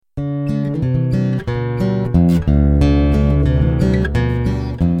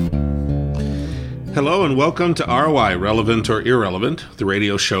Hello and welcome to ROI, Relevant or Irrelevant, the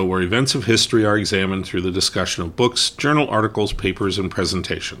radio show where events of history are examined through the discussion of books, journal articles, papers, and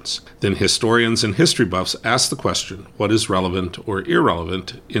presentations. Then historians and history buffs ask the question, what is relevant or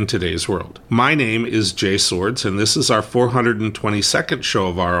irrelevant in today's world? My name is Jay Swords, and this is our 422nd show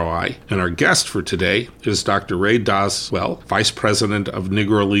of ROI, and our guest for today is Dr. Ray Doswell, Vice President of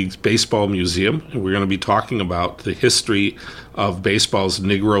Negro Leagues Baseball Museum, and we're going to be talking about the history of baseball's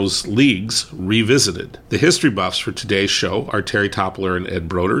Negroes Leagues Revisited. The history buffs for today's show are Terry Toppler and Ed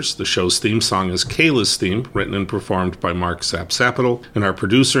Broders. The show's theme song is Kayla's Theme, written and performed by Mark Sapsapital, and our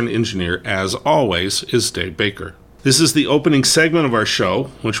producer and engineer, as always, is Dave Baker. This is the opening segment of our show,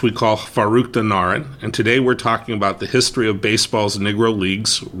 which we call Farouk Danarin, and today we're talking about the history of baseball's Negro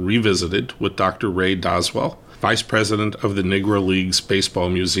Leagues Revisited with Dr. Ray Doswell, Vice President of the Negro Leagues Baseball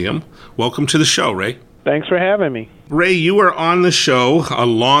Museum. Welcome to the show, Ray. Thanks for having me. Ray, you were on the show a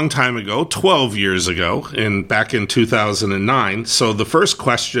long time ago, 12 years ago, back in 2009. So the first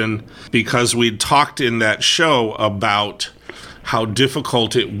question, because we'd talked in that show about how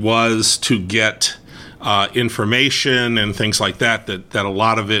difficult it was to get information and things like that a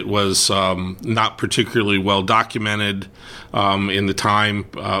lot of it was not particularly well documented in the time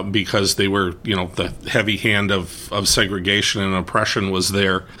because they were, the heavy hand of segregation and oppression was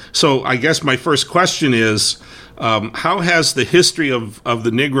there. So I guess my first question is, how has the history of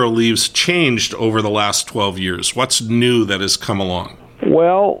the Negro Leagues changed over the last 12 years? What's new that has come along?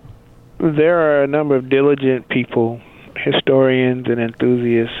 Well, there are a number of diligent people, historians and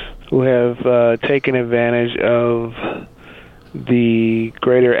enthusiasts, who have taken advantage of the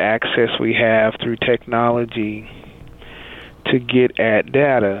greater access we have through technology to get at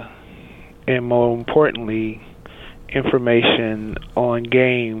data, and more importantly, information on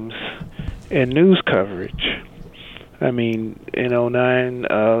games and news coverage. I mean, in '09,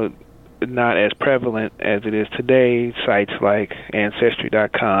 not as prevalent as it is today, sites like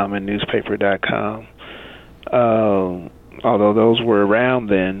Ancestry.com and Newspaper.com, although those were around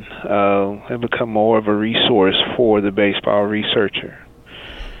then, have become more of a resource for the baseball researcher.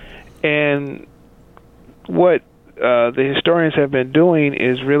 And what the historians have been doing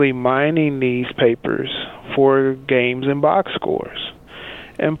is really mining these papers for games and box scores.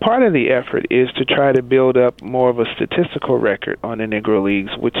 And part of the effort is to try to build up more of a statistical record on the Negro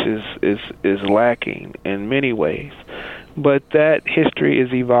Leagues, which is lacking in many ways. But that history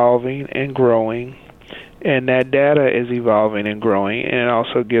is evolving and growing, and that data is evolving and growing, and it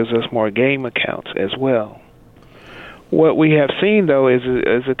also gives us more game accounts as well. What we have seen, though, is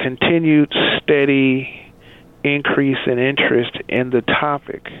a continued steady increase in interest in the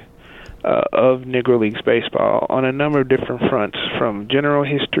topic of Negro Leagues baseball on a number of different fronts, from general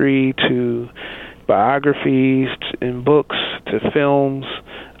history to biographies and books to films,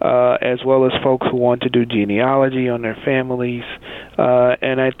 as well as folks who want to do genealogy on their families.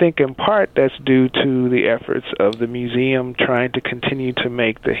 And I think in part that's due to the efforts of the museum trying to continue to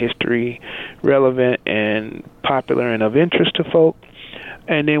make the history relevant and popular and of interest to folk.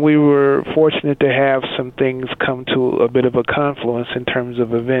 And then we were fortunate to have some things come to a bit of a confluence in terms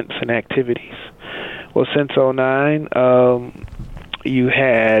of events and activities. Well, since '09, you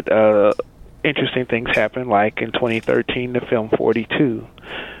had interesting things happen, like in 2013, the film 42,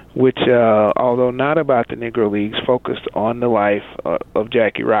 which, although not about the Negro Leagues, focused on the life of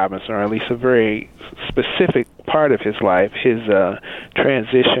Jackie Robinson, or at least a very specific part of his life, his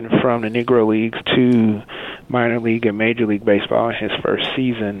transition from the Negro Leagues to minor league and major league baseball in his first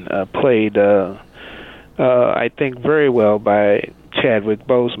season, played, I think, very well by Chadwick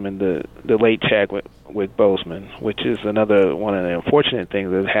Boseman, the late Chadwick Boseman, which is another one of the unfortunate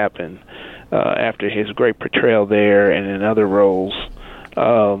things that happened after his great portrayal there and in other roles.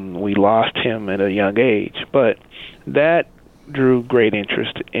 We lost him at a young age, but that drew great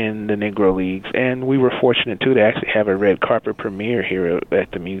interest in the Negro Leagues, and we were fortunate, too, to actually have a red carpet premiere here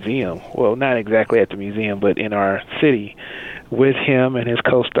at the museum. Well, not exactly at the museum, but in our city, with him and his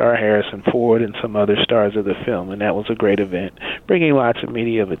co-star Harrison Ford and some other stars of the film, and that was a great event, bringing lots of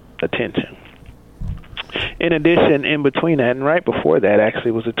media attention. In addition, in between that, and right before that,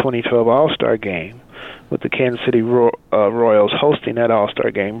 actually, was the 2012 All-Star Game, with the Kansas City Royals hosting that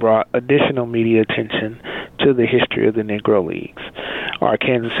All-Star Game, brought additional media attention to the history of the Negro Leagues. Our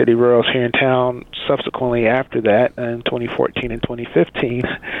Kansas City Royals here in town, subsequently after that, in 2014 and 2015,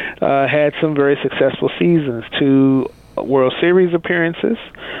 had some very successful seasons, 2 World Series appearances,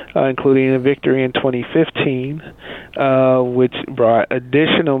 including a victory in 2015, which brought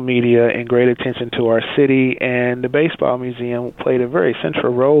additional media and great attention to our city, and the Baseball Museum played a very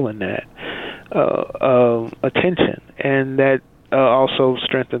central role in that attention. And that also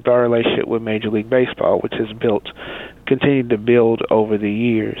strengthened our relationship with Major League Baseball, which has continued to build over the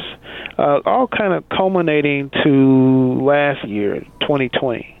years. All kind of culminating to last year,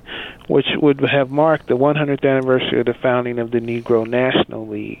 2020, which would have marked the 100th anniversary of the founding of the Negro National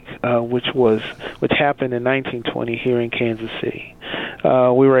League, which happened in 1920 here in Kansas City.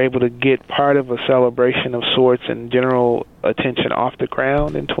 We were able to get part of a celebration of sorts and general attention off the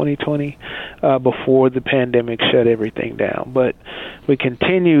ground in 2020 before the pandemic shut everything down. But we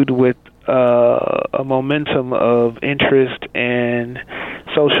continued with a momentum of interest and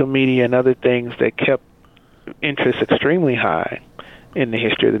social media and other things that kept interest extremely high in the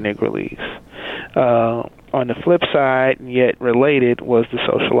history of the Negro Leagues. On the flip side, and yet related, was the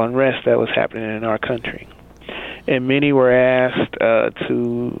social unrest that was happening in our country. And many were asked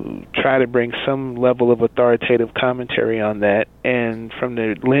to try to bring some level of authoritative commentary on that. And from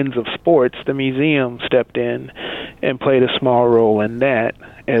the lens of sports, the museum stepped in and played a small role in that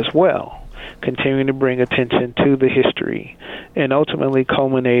as well, continuing to bring attention to the history and ultimately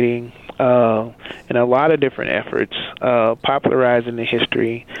culminating in a lot of different efforts, popularizing the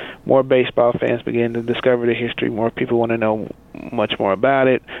history. More baseball fans begin to discover the history. More people want to know much more about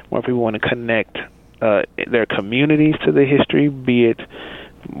it. More people want to connect their communities to the history, be it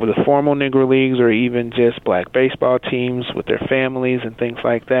with the formal Negro Leagues or even just black baseball teams with their families and things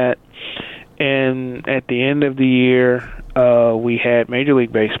like that. And at the end of the year, we had Major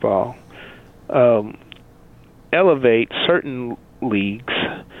League Baseball elevate certain leagues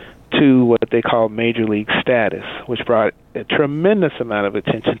to what they call Major League status, which brought a tremendous amount of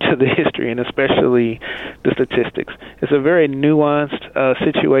attention to the history and especially the statistics. It's a very nuanced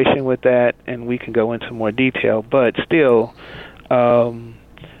situation with that, and we can go into more detail, but still, in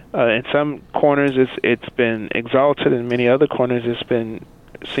some corners it's been exalted, in many other corners it's been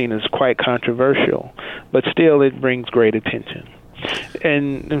seen as quite controversial, but still it brings great attention.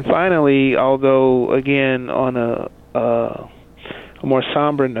 And finally, although again on a more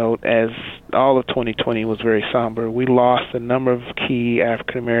somber note, as all of 2020 was very somber, we lost a number of key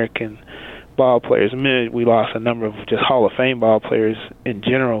African-American ball players. I mean, we lost a number of just Hall of Fame ball players in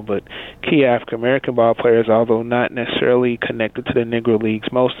general, but key African-American ball players, although not necessarily connected to the Negro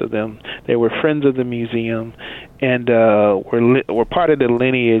Leagues, most of them, they were friends of the museum and were part of the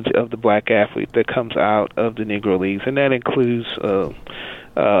lineage of the black athlete that comes out of the Negro Leagues, and that includes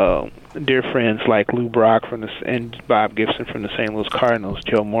dear friends like Lou Brock and Bob Gibson from the St. Louis Cardinals,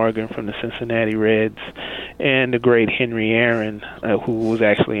 Joe Morgan from the Cincinnati Reds, and the great Henry Aaron, who was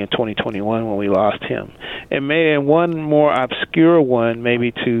actually in 2021 when we lost him. And one more obscure one,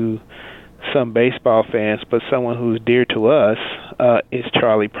 maybe to some baseball fans, but someone who's dear to us, is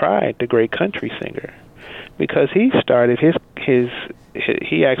Charlie Pride, the great country singer, because he started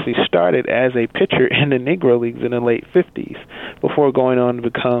he actually started as a pitcher in the Negro Leagues in the late 50s before going on to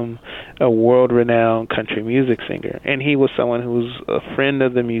become a world-renowned country music singer. And he was someone who was a friend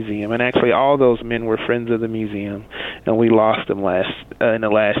of the museum. And actually all those men were friends of the museum, and we lost them in the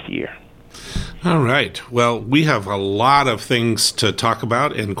last year. All right. Well, we have a lot of things to talk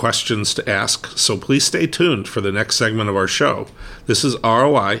about and questions to ask, so please stay tuned for the next segment of our show. This is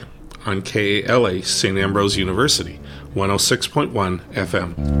ROI on KALA St. Ambrose University, 106.1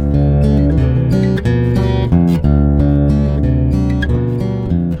 FM.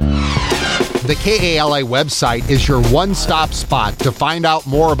 The KALA website is your one-stop spot to find out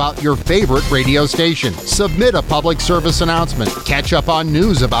more about your favorite radio station. Submit a public service announcement, catch up on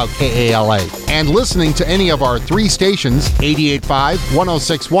news about KALA, and listening to any of our 3 stations, 88.5,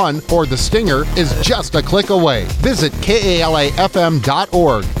 106.1, or The Stinger, is just a click away. Visit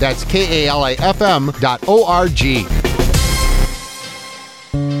KALAFM.org. That's KALAFM.org.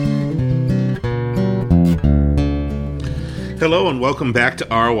 Hello and welcome back to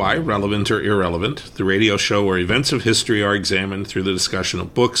ROI, Relevant or Irrelevant, the radio show where events of history are examined through the discussion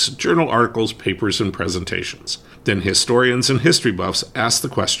of books, journal articles, papers, and presentations. Then historians and history buffs ask the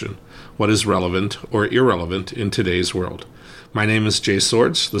question, what is relevant or irrelevant in today's world? My name is Jay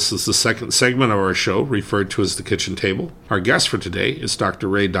Swords. This is the second segment of our show, referred to as The Kitchen Table. Our guest for today is Dr.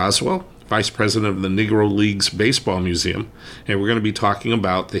 Ray Doswell, Vice President of the Negro Leagues Baseball Museum, and we're going to be talking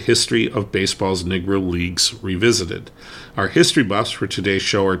about the history of baseball's Negro Leagues Revisited. Our history buffs for today's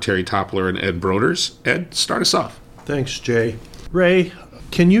show are Terry Toppler and Ed Broders. Ed, start us off. Thanks, Jay. Ray,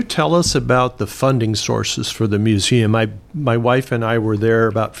 can you tell us about the funding sources for the museum? My wife and I were there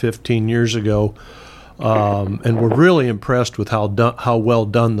about 15 years ago, and we're really impressed with how well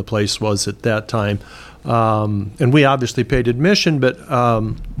done the place was at that time. And we obviously paid admission, but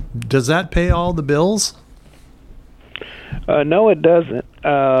does that pay all the bills? No, it doesn't,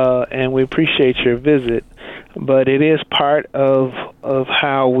 and we appreciate your visit. but it is part of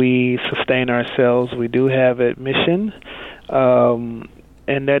how we sustain ourselves. We do have admission,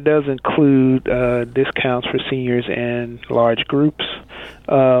 and that does include discounts for seniors and large groups.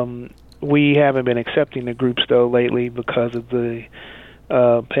 We haven't been accepting the groups, though, lately because of the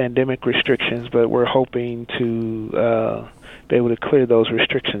pandemic restrictions, but we're hoping to be able to clear those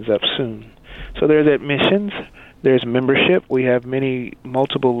restrictions up soon. So there's admissions. There's membership. We have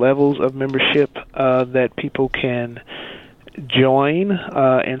multiple levels of membership that people can join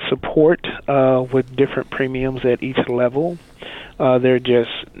and support with different premiums at each level. They're just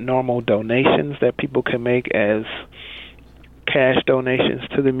normal donations that people can make as cash donations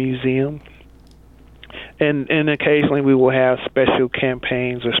to the museum. And occasionally we will have special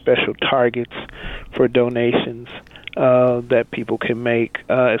campaigns or special targets for donations that people can make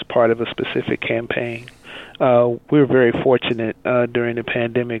as part of a specific campaign. We're very fortunate during the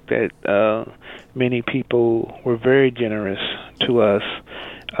pandemic that many people were very generous to us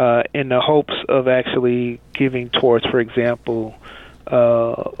in the hopes of actually giving towards, for example,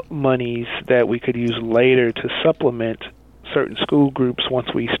 monies that we could use later to supplement certain school groups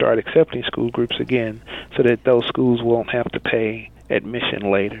once we start accepting school groups again, so that those schools won't have to pay admission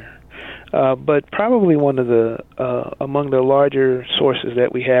later. But probably one of the among the larger sources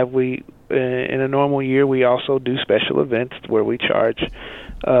that we have, in a normal year, we also do special events where we charge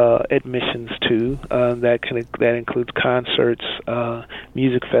admissions to. That includes concerts,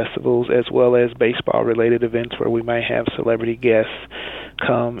 music festivals, as well as baseball-related events where we might have celebrity guests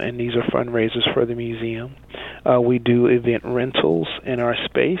come, and these are fundraisers for the museum. We do event rentals in our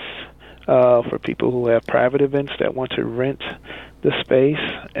space for people who have private events that want to rent the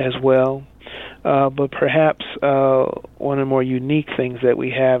space as well. But perhaps one of the more unique things that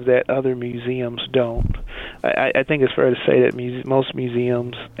we have that other museums don't. I think it's fair to say that most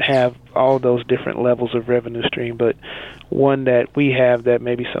museums have all those different levels of revenue stream, but one that we have that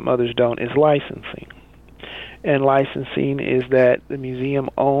maybe some others don't is licensing. And licensing is that the museum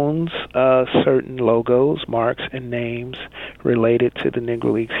owns certain logos, marks, and names related to the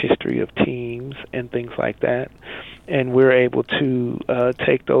Negro League's history of teams and things like that. And we're able to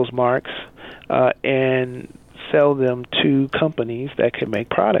take those marks and sell them to companies that can make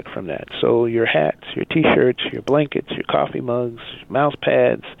product from that. So your hats, your T-shirts, your blankets, your coffee mugs, mouse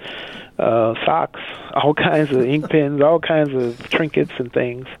pads, socks, all kinds of ink pens, all kinds of trinkets and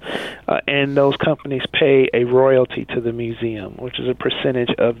things. And those companies pay a royalty to the museum, which is a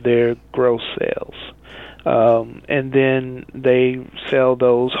percentage of their gross sales. And then they sell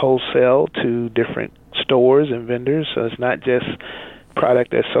those wholesale to different stores and vendors. So it's not just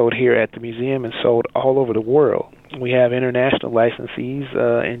product that's sold here at the museum and sold all over the world. We have international licensees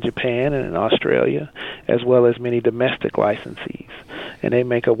in Japan and in Australia, as well as many domestic licensees, and they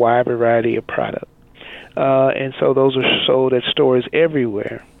make a wide variety of product. And so those are sold at stores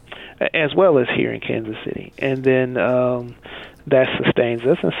everywhere, as well as here in Kansas City. And then that sustains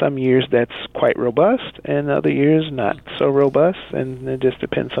us. In some years that's quite robust, and other years not so robust, and it just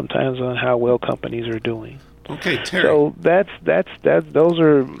depends sometimes on how well companies are doing. Okay, Terry. So that's those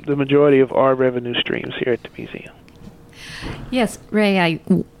are the majority of our revenue streams here at the museum. Yes, Ray,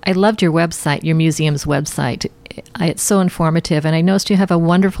 I loved your website, your museum's website. It's so informative, and I noticed you have a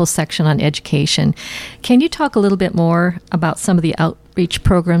wonderful section on education. Can you talk a little bit more about some of the outreach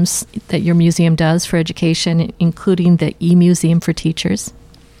programs that your museum does for education, including the e-museum for teachers?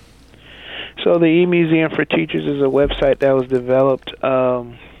 So the e-museum for teachers is a website that was developed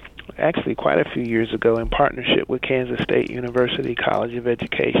actually quite a few years ago in partnership with Kansas State University College of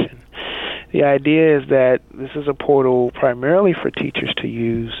Education. The idea is that this is a portal primarily for teachers to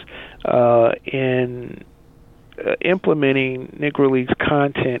use in implementing Negro League's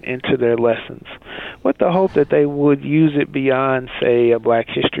content into their lessons, with the hope that they would use it beyond, say, a Black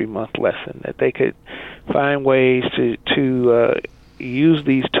History Month lesson, that they could find ways to use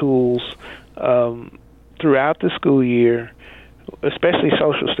these tools throughout the school year, especially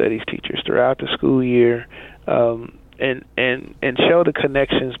social studies teachers throughout the school year, and show the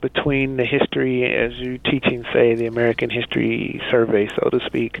connections between the history as you're teaching, say, the American History Survey, so to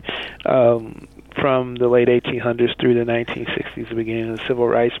speak, from the late 1800s through the 1960s, the beginning of the Civil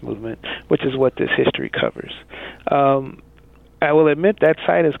Rights Movement, which is what this history covers. I will admit that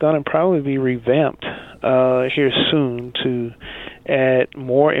site is going to probably be revamped here soon to add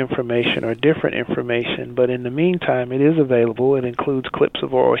more information or different information, but in the meantime, it is available. It includes clips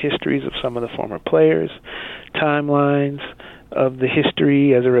of oral histories of some of the former players, timelines of the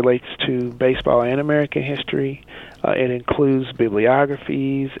history as it relates to baseball and American history. It includes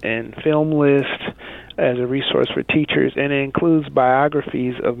bibliographies and film lists, as a resource for teachers, and it includes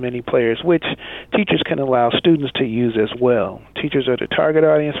biographies of many players, which teachers can allow students to use as well. Teachers are the target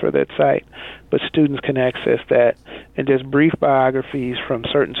audience for that site, but students can access that, and just brief biographies from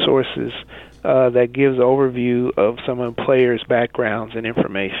certain sources that gives an overview of some of the players' backgrounds and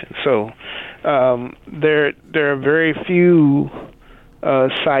information. So there are very few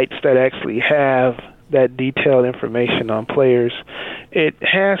sites that actually have that detailed information on players. It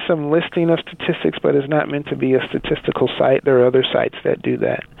has some listing of statistics, but it's not meant to be a statistical site. There are other sites that do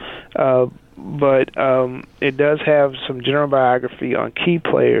that. But it does have some general biography on key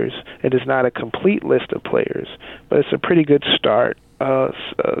players. It is not a complete list of players, but it's a pretty good start. A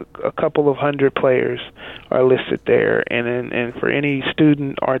couple of hundred players are listed there, and for any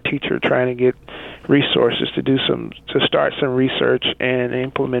student or teacher trying to get resources to start some research and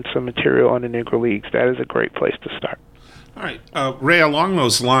implement some material on the Negro Leagues, that is a great place to start. All right. Ray, along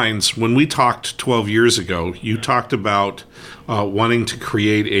those lines, when we talked 12 years ago, you talked about wanting to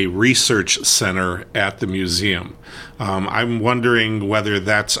create a research center at the museum. I'm wondering whether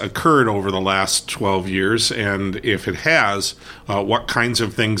that's occurred over the last 12 years, and if it has, what kinds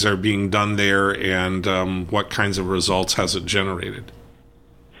of things are being done there, and what kinds of results has it generated?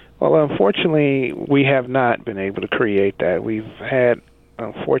 Well, unfortunately, we have not been able to create that. We've had,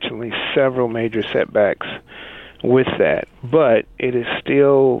 unfortunately, several major setbacks with that, but it is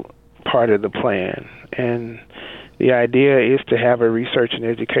still part of the plan. And the idea is to have a research and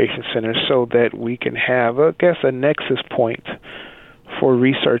education center so that we can have, I guess, a nexus point for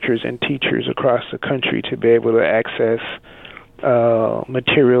researchers and teachers across the country to be able to access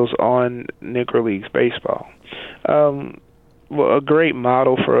materials on Negro Leagues baseball. Well, a great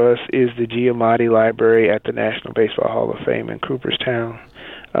model for us is the Giamatti Library at the National Baseball Hall of Fame in Cooperstown,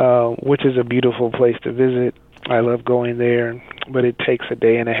 which is a beautiful place to visit. I love going there, but it takes a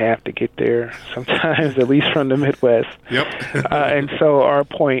day and a half to get there, sometimes, at least from the Midwest. Yep. And so our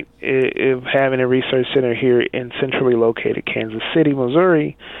point of having a research center here in centrally located Kansas City,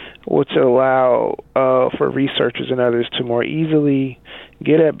 Missouri, which allow for researchers and others to more easily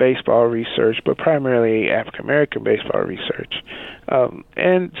get at baseball research, but primarily African-American baseball research,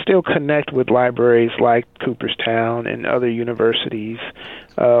 and still connect with libraries like Cooperstown and other universities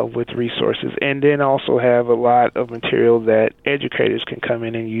with resources, and then also have a lot of material that educators can come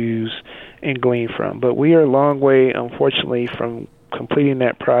in and use and glean from. But we are a long way, unfortunately, from completing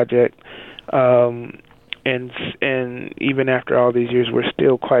that project. And even after all these years, we're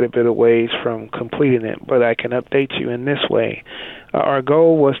still quite a bit of ways from completing it. But I can update you in this way. Our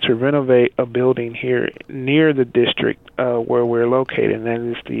goal was to renovate a building here near the district where we're located, and that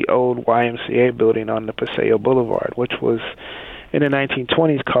is the old YMCA building on the Paseo Boulevard, which was in the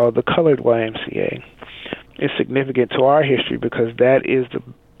 1920s called the Colored YMCA. It's significant to our history because that is the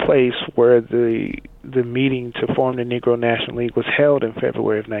place where the meeting to form the Negro National League was held in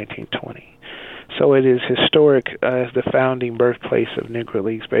February of 1920. So it is historic as the founding birthplace of Negro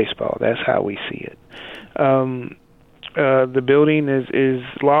Leagues baseball. That's how we see it. The building is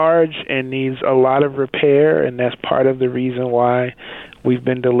large and needs a lot of repair, and that's part of the reason why we've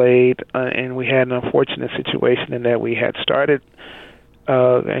been delayed. And we had an unfortunate situation in that we had started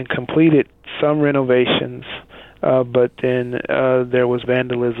and completed some renovations, but then there was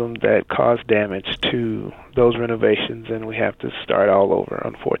vandalism that caused damage to those renovations, and we have to start all over,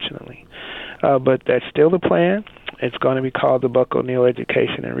 unfortunately. But that's still the plan. It's going to be called the Buck O'Neil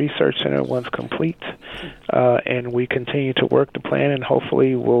Education and Research Center once complete, and we continue to work the plan, and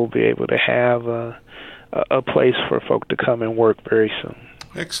hopefully we'll be able to have a place for folk to come and work very soon.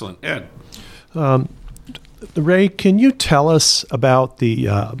 Excellent. Ed? Ray, can you tell us about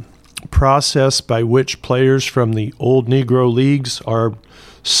the process by which players from the old Negro Leagues are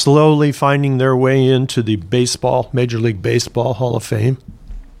slowly finding their way into the Major League Baseball Hall of Fame?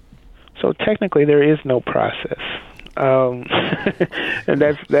 So technically, there is no process, and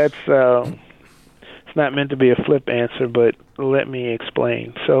that's it's not meant to be a flip answer, but let me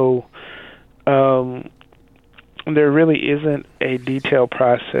explain. So there really isn't a detailed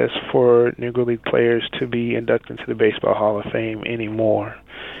process for Negro League players to be inducted into the Baseball Hall of Fame anymore.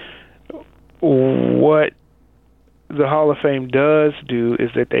 What the Hall of Fame does do is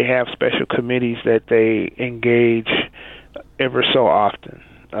that they have special committees that they engage ever so often.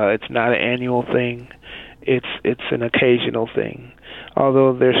 It's not an annual thing. It's an occasional thing.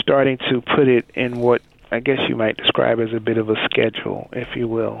 Although they're starting to put it in what I guess you might describe as a bit of a schedule, if you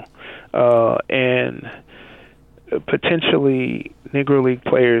will. And potentially Negro League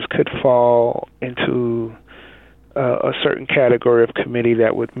players could fall into a certain category of committee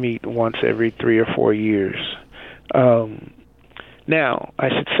that would meet once every 3 or 4 years. Now, I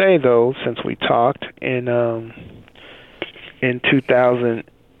should say, though, since we talked in 2000,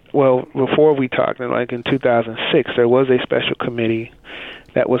 well, before we talked, like in 2006, there was a special committee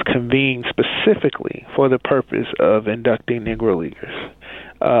that was convened specifically for the purpose of inducting Negro Leaguers.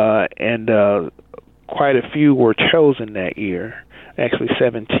 And quite a few were chosen that year. Actually,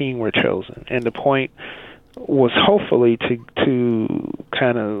 17 were chosen. And the point was hopefully to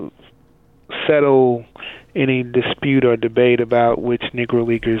kind of settle any dispute or debate about which Negro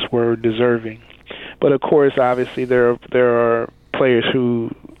Leaguers were deserving. But of course, obviously, there are players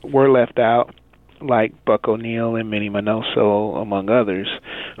who were left out, like Buck O'Neil and Minnie Minoso, among others,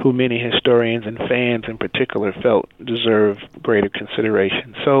 who many historians and fans in particular felt deserved greater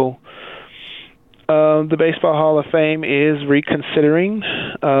consideration. So the Baseball Hall of Fame is reconsidering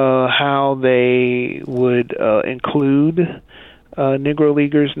how they would include Negro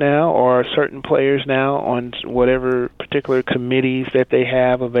Leaguers now, or certain players now, on whatever particular committees that they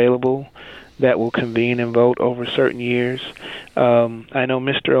have available that will convene and vote over certain years. I know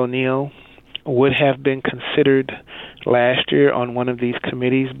Mr. O'Neil would have been considered last year on one of these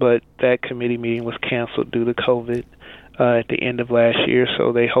committees, but that committee meeting was canceled due to COVID at the end of last year,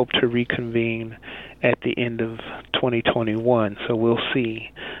 so they hope to reconvene at the end of 2021, so we'll see.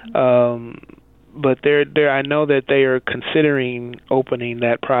 But I know that they are considering opening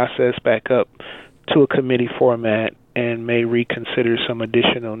that process back up to a committee format and may reconsider some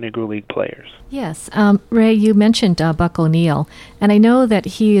additional Negro League players. Yes. Ray, you mentioned Buck O'Neil, and I know that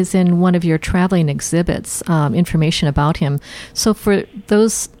he is in one of your traveling exhibits, information about him. So for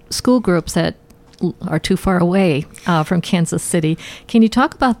those school groups that are too far away from Kansas City, can you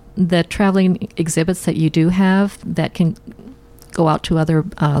talk about the traveling exhibits that you do have that can go out to other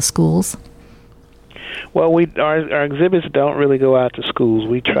schools? Well, our exhibits don't really go out to schools.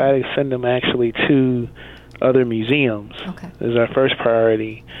 We try to send them actually to other museums. Okay. Is our first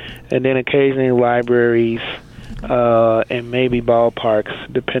priority, and then occasionally libraries and maybe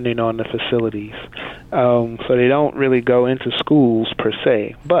ballparks, depending on the facilities. So they don't really go into schools per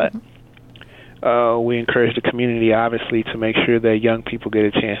se, but we encourage the community, obviously, to make sure that young people get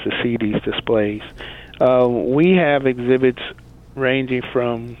a chance to see these displays. We have exhibits ranging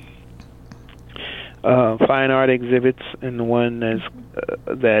from fine art exhibits, and the one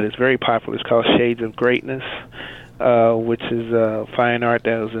that is very popular is called Shades of Greatness, which is fine art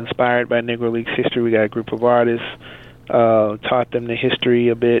that was inspired by Negro League's history. We got a group of artists, taught them the history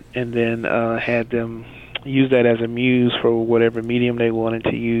a bit, and then had them use that as a muse for whatever medium they wanted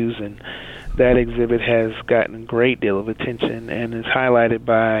to use, and that exhibit has gotten a great deal of attention and is highlighted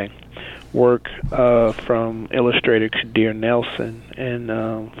by work from illustrator Kadir Nelson.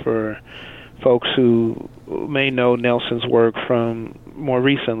 And for folks who may know Nelson's work from more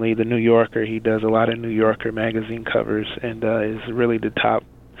recently, The New Yorker, he does a lot of New Yorker magazine covers and is really the top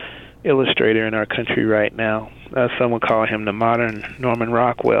illustrator in our country right now. Some would call him the modern Norman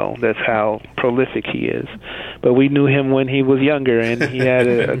Rockwell. That's how prolific he is. But we knew him when he was younger, and he had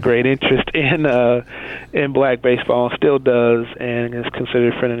a great interest in black baseball, and still does, and is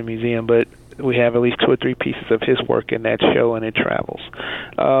considered a friend of the museum. But we have at least 2 or 3 pieces of his work in that show, and it travels.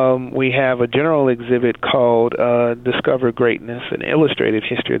 We have a general exhibit called Discover Greatness, an illustrated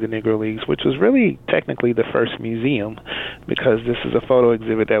history of the Negro Leagues, which was really technically the first museum, because this is a photo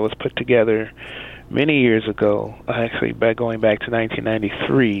exhibit that was put together many years ago, actually going back to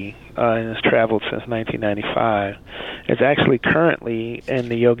 1993, and has traveled since 1995. It's actually currently in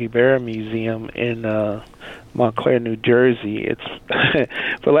the Yogi Berra Museum in Montclair, New Jersey. It's,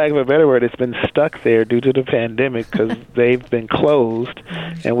 for lack of a better word, it's been stuck there due to the pandemic because they've been closed,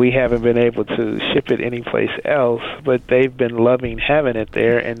 and we haven't been able to ship it anyplace else, but they've been loving having it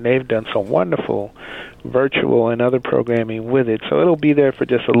there, and they've done some wonderful virtual and other programming with it. So it'll be there for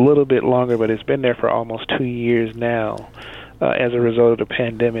just a little bit longer, but it's been there for almost 2 years now as a result of the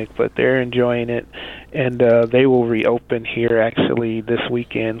pandemic. But they're enjoying it, and they will reopen here actually this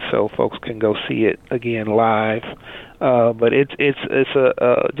weekend, so folks can go see it again live. But it's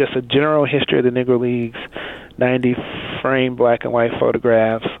just a general history of the Negro Leagues, 90 frame black and white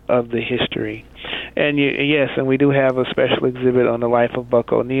photographs of the history. And yes, and we do have a special exhibit on the life of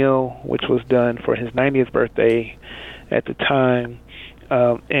Buck O'Neil, which was done for his 90th birthday at the time,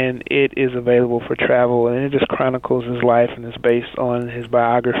 and it is available for travel, and it just chronicles his life and is based on his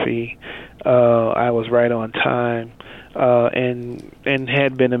biography, I Was Right on Time, and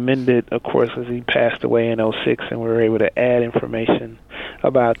had been amended, of course, as he passed away in 2006, and we were able to add information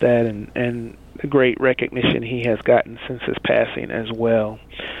about that and the great recognition he has gotten since his passing as well.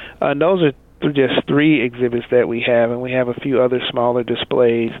 Those are just 3 exhibits that we have, and we have a few other smaller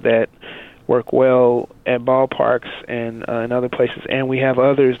displays that work well at ballparks and in other places, and we have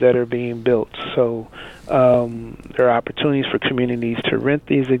others that are being built. So there are opportunities for communities to rent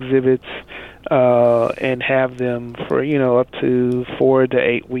these exhibits and have them for up to 4 to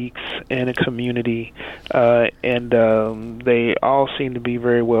 8 weeks in a community, and they all seem to be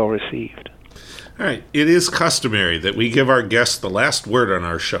very well received. All right. It is customary that we give our guests the last word on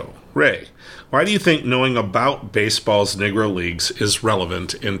our show. Ray, why do you think knowing about baseball's Negro Leagues is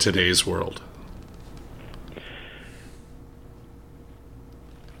relevant in today's world?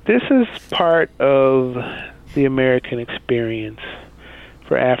 This is part of the American experience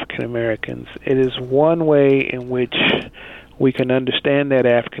for African Americans. It is one way in which we can understand that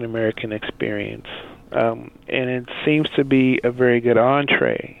African American experience, and it seems to be a very good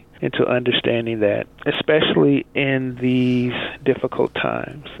entree into understanding that, especially in these difficult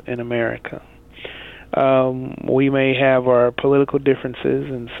times in America. We may have our political differences,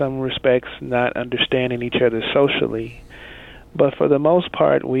 in some respects not understanding each other socially, but for the most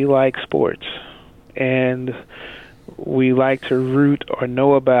part, we like sports, and we like to root or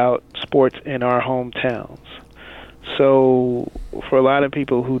know about sports in our hometowns. So for a lot of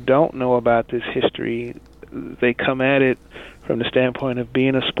people who don't know about this history, they come at it from the standpoint of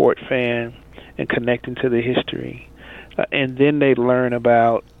being a sport fan and connecting to the history, and then they learn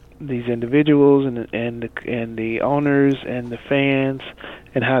about these individuals and the owners and the fans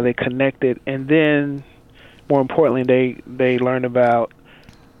and how they connected, and then more importantly they learn about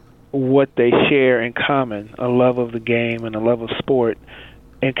what they share in common, a love of the game and a love of sport,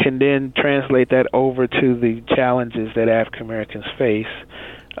 and can then translate that over to the challenges that African Americans face,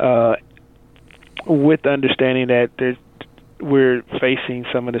 with understanding that we're facing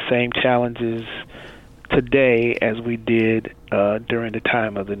some of the same challenges today as we did during the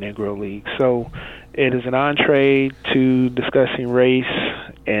time of the Negro League. So it is an entree to discussing race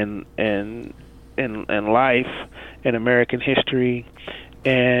and life and American history,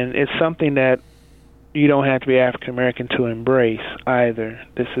 and it's something that you don't have to be African American to embrace either.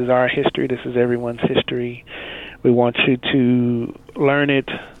 This is our history. This is everyone's history. We want you to learn it,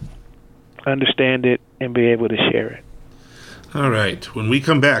 understand it, and be able to share it. All right. When we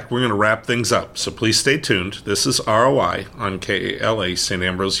come back, we're going to wrap things up, so please stay tuned. This is ROI on KALA St.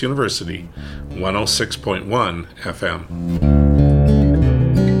 Ambrose University, 106.1 FM.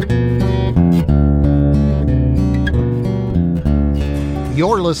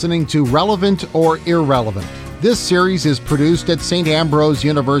 You're listening to Relevant or Irrelevant. This series is produced at St. Ambrose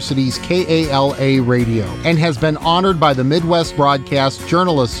University's KALA Radio and has been honored by the Midwest Broadcast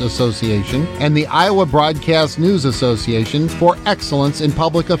Journalists Association and the Iowa Broadcast News Association for excellence in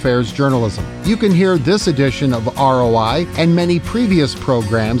public affairs journalism. You can hear this edition of ROI and many previous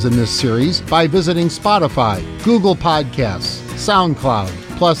programs in this series by visiting Spotify, Google Podcasts, SoundCloud,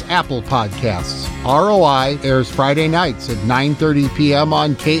 plus Apple Podcasts. ROI airs Friday nights at 9:30 p.m.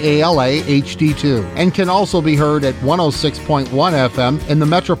 on KALA HD2 and can also be heard at 106.1 FM in the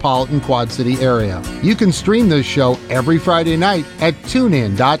metropolitan Quad City area. You can stream this show every Friday night at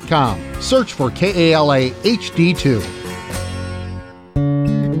tunein.com. Search for KALA HD2.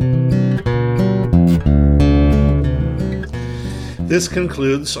 This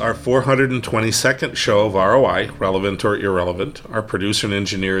concludes our 422nd show of ROI, Relevant or Irrelevant. Our producer and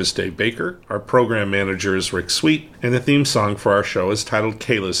engineer is Dave Baker. Our program manager is Rick Sweet. And the theme song for our show is titled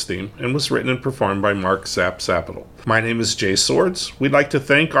Kayla's Theme and was written and performed by Mark Zapital. My name is Jay Swords. We'd like to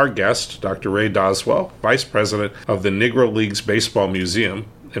thank our guest, Dr. Ray Doswell, Vice President of the Negro Leagues Baseball Museum.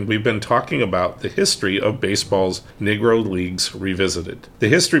 And we've been talking about the history of baseball's Negro Leagues Revisited. The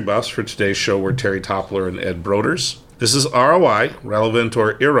history buffs for today's show were Terry Toppler and Ed Broders. This is ROI, Relevant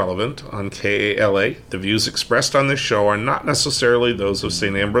or Irrelevant, on KALA. The views expressed on this show are not necessarily those of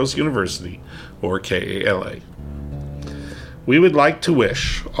St. Ambrose University or KALA. We would like to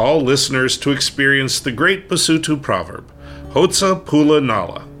wish all listeners to experience the great Basotho proverb, Hotsa Pula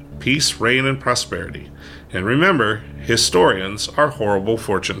Nala, peace, rain, and prosperity. And remember, historians are horrible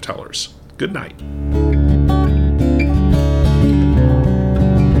fortune tellers. Good night.